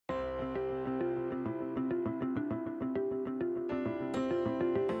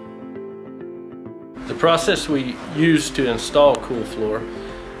The process we use to install CoolFloor,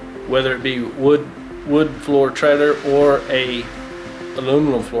 whether it be wood floor trailer or a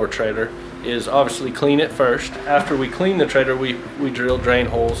aluminum floor trailer, is obviously clean it first. After we clean the trailer, we drill drain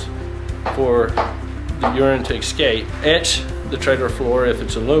holes for the urine to escape. Etch the trailer floor if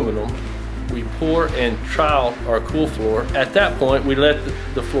it's aluminum. We pour and trowel our CoolFloor. At that point, we let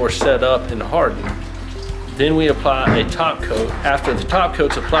the floor set up and harden. Then we apply a top coat. After the top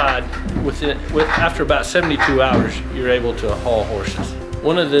coat's applied, after about 72 hours, you're able to haul horses.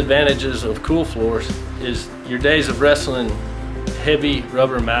 One of the advantages of CoolFloors is your days of wrestling heavy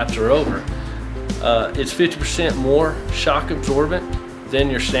rubber mats are over. It's 50% more shock absorbent than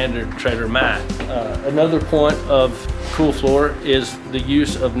your standard trailer mat. Another point of CoolFloor is the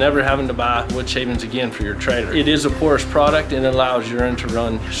use of never having to buy wood shavings again for your trailer. It is a porous product and allows urine to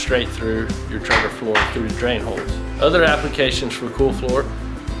run straight through your trailer floor through the drain holes. Other applications for CoolFloor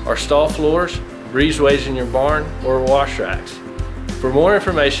are stall floors, breezeways in your barn, or wash racks. For more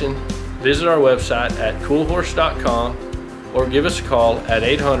information, visit our website at coolhorse.com or give us a call at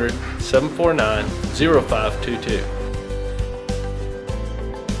 800-749-0522.